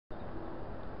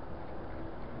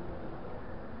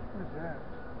that.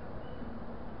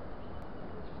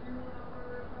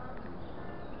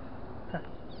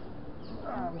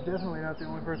 I'm definitely not the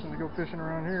only person to go fishing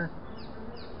around here.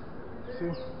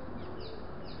 See?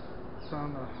 It's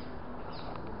on the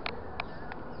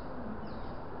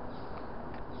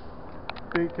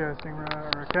bait casting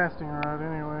rod, or a casting rod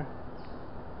anyway.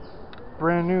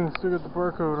 Brand new, still got the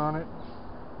barcode on it.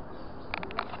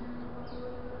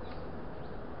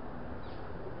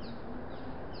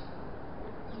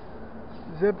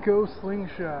 Zebco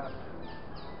slingshot.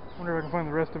 Wonder if I can find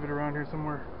the rest of it around here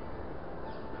somewhere.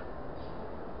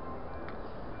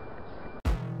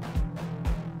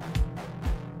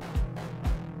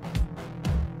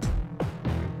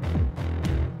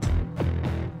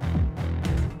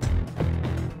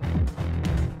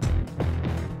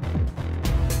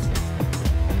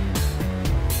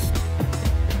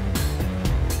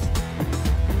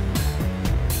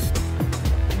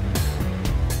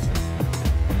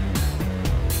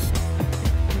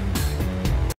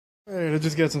 Alright, I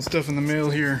just got some stuff in the mail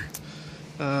here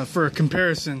for a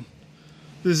comparison.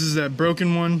 This is that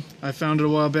broken one. I found it a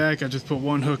while back. I just put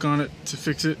one hook on it to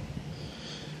fix it.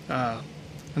 I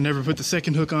never put the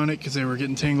second hook on it because they were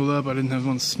getting tangled up. I didn't have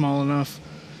one small enough.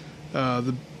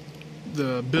 The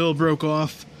bill broke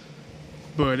off,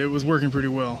 but it was working pretty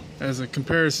well. As a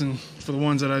comparison for the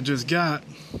ones that I just got,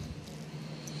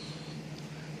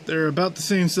 they're about the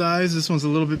same size. This one's a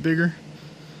little bit bigger.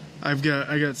 I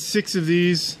got 6 of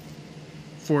these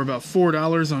for about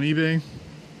 $4 on eBay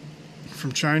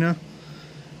from China.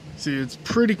 See, it's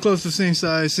pretty close to the same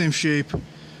size, same shape.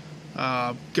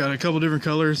 Got a couple different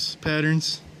colors,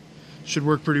 patterns. Should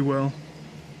work pretty well.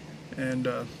 And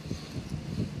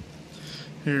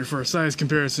here, for a size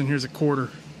comparison, here's a quarter.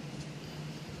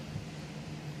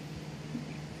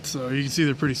 So you can see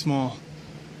they're pretty small.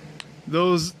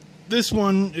 This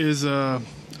one is a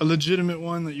legitimate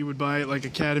one that you would buy at like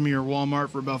Academy or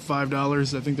Walmart for about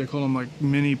 $5. I think they call them like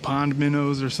mini pond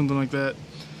minnows or something like that.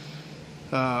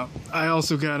 I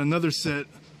also got another set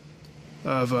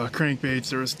of crankbaits.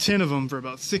 There was 10 of them for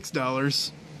about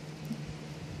 $6.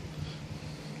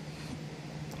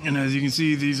 And as you can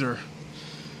see, these are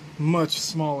much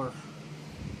smaller.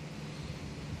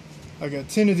 I got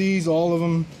 10 of these, all of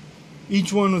them,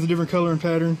 each one with a different color and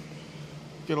pattern.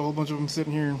 Got a whole bunch of them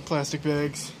sitting here in plastic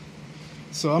bags.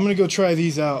 So I'm going to go try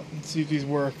these out and see if these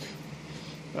work.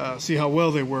 See how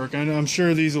well they work. I'm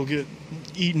sure these will get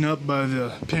eaten up by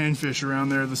the panfish around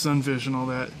there, the sunfish and all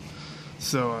that.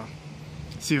 So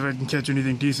see if I can catch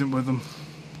anything decent with them.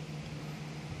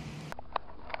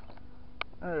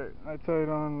 Alright, I tied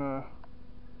on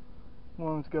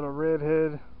one's got a red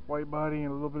head, white body, and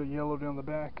a little bit of yellow down the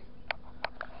back.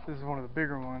 This is one of the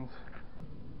bigger ones.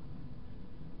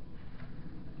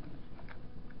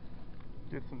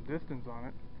 Get some distance on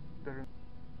it. Better.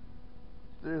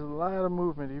 There's a lot of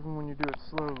movement even when you do it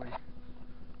slowly.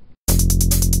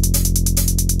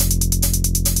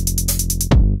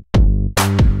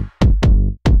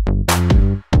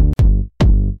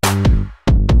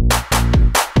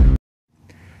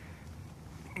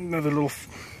 Another little,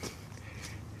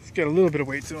 it's got a little bit of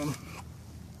weight to him.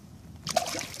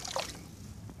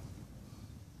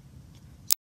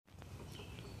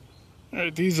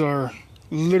 Alright, these are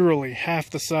literally half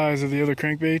the size of the other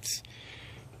crankbaits,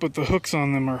 but the hooks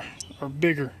on them are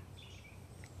bigger.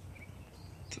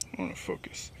 I want to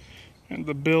focus. And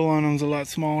the bill on them's a lot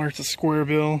smaller. It's a square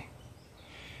bill.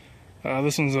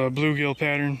 This one's a bluegill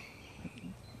pattern.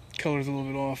 Color's a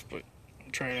little bit off, but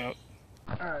I'll try it out.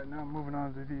 Alright, now I'm moving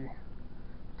on to the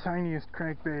tiniest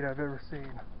crankbait I've ever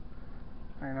seen.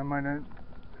 And I might not,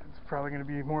 it's probably going to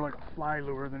be more like a fly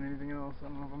lure than anything else. I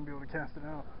don't know if I'm going to be able to cast it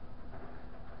out.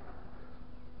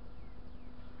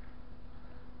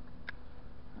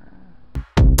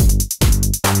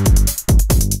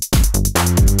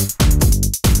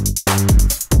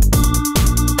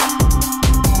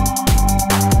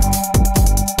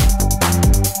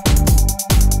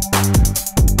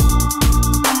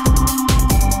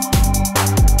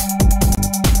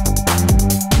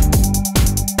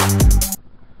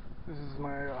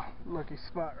 Lucky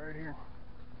spot right here.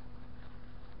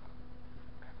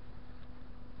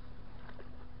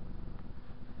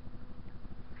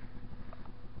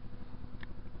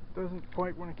 Doesn't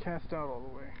quite want to cast out all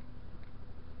the way.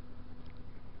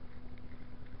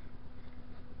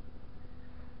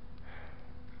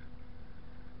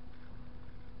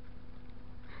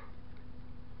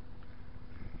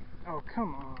 Oh,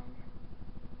 come on.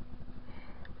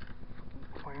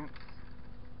 Fucking plants.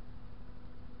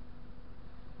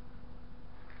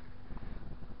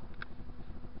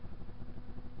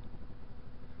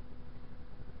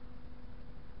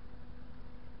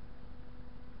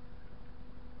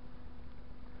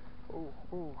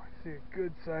 see a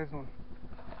good sized one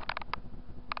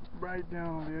right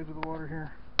down on the edge of the water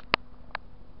here.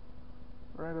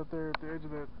 Right up there at the edge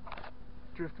of that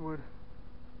driftwood.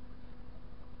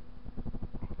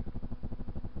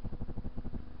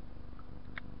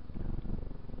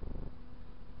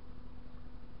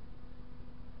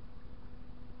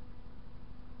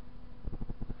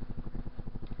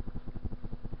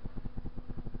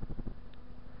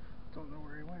 Don't know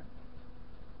where he went.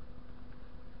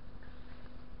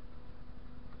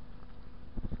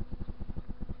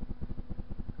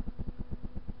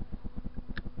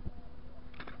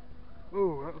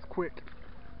 Oh, that was quick.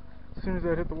 As soon as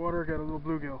that hit the water, I got a little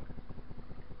bluegill.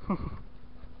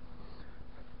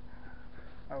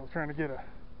 I was trying to get a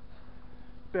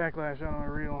backlash out on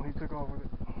a reel and he took off with it.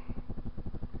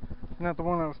 Not the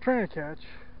one I was trying to catch.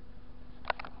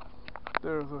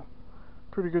 There was a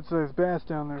pretty good sized bass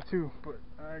down there too, but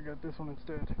I got this one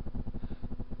instead.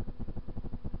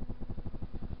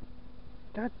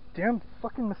 God damn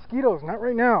fucking mosquitoes, not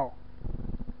right now.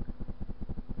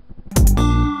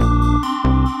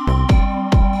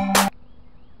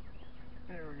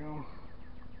 There we go.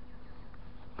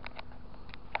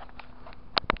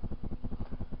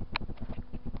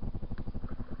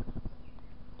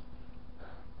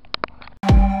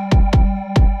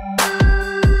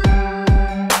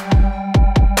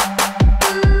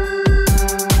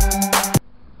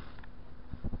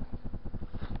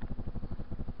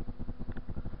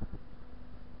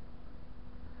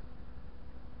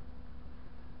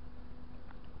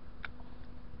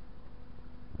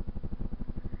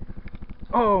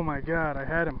 Oh my god, I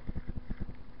had him.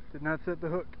 Did not set the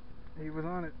hook. He was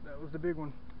on it. That was the big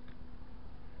one.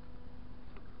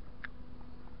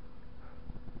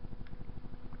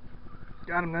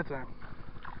 Got him that time.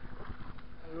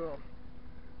 Ugh.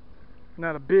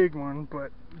 Not a big one,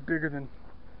 but bigger than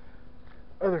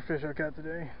other fish I got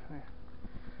today.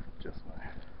 Just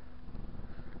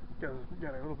got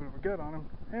a little bit of a gut on him.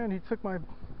 And he took my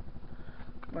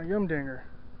yum dinger.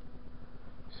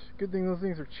 Good thing those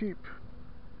things are cheap.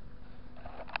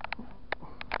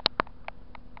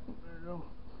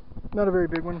 Not a very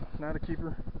big one, not a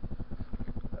keeper.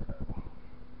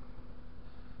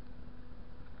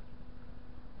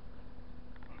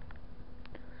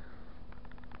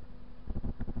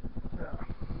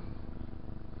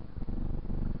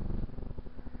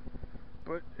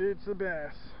 But it's a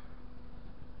bass.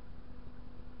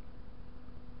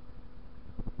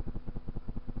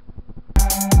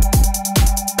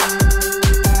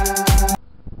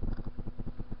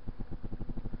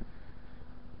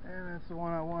 And that's the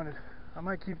one I wanted. I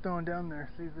might keep throwing down there,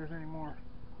 see if there's any more.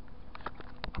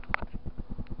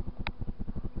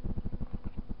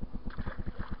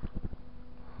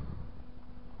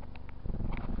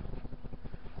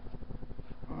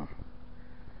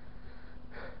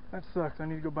 That sucks. I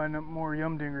need to go buy more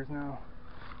yum dingers now.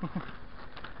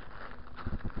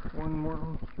 One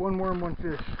worm, one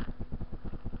fish.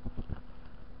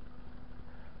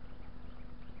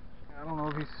 I don't know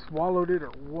if he swallowed it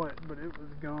or what, but it was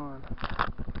gone.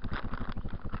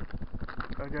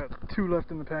 I got 2 left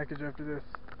in the package after this.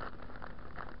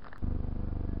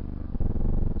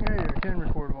 Hey, I can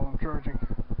record while I'm charging.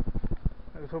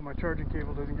 I just hope my charging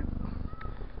cable doesn't get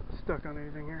stuck on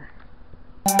anything here.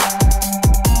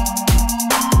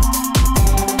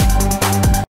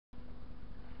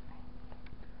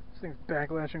 This thing's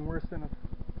backlashing worse than a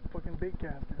fucking bait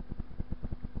caster.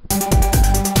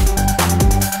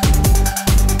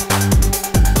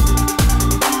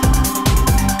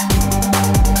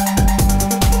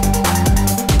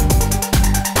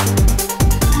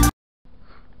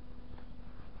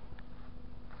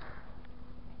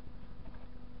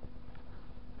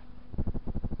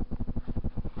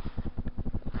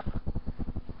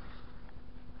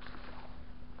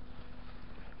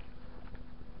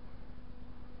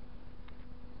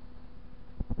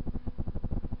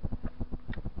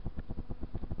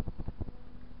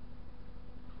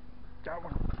 Got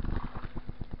one.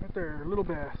 Right there, little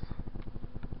bass.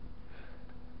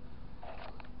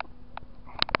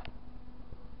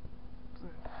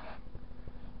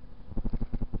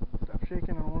 Stop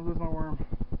shaking, I don't want to lose my worm.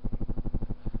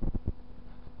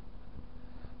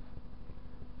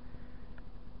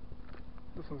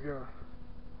 This one's got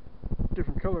a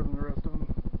different color than the rest of them.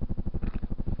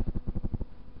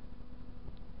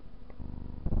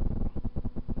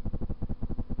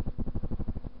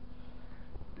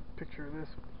 Picture of this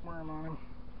worm on him.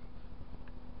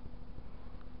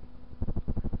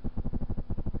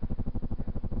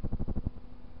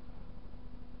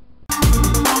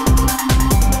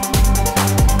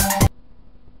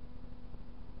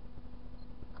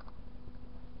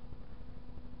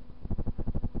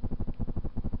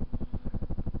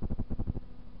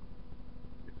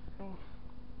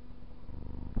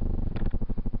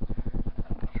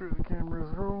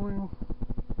 Camera's rolling.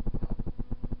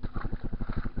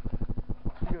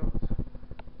 He goes.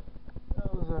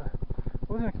 That was a.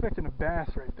 I wasn't expecting a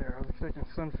bass right there. I was expecting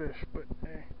sunfish, but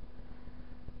hey,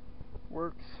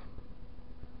 works.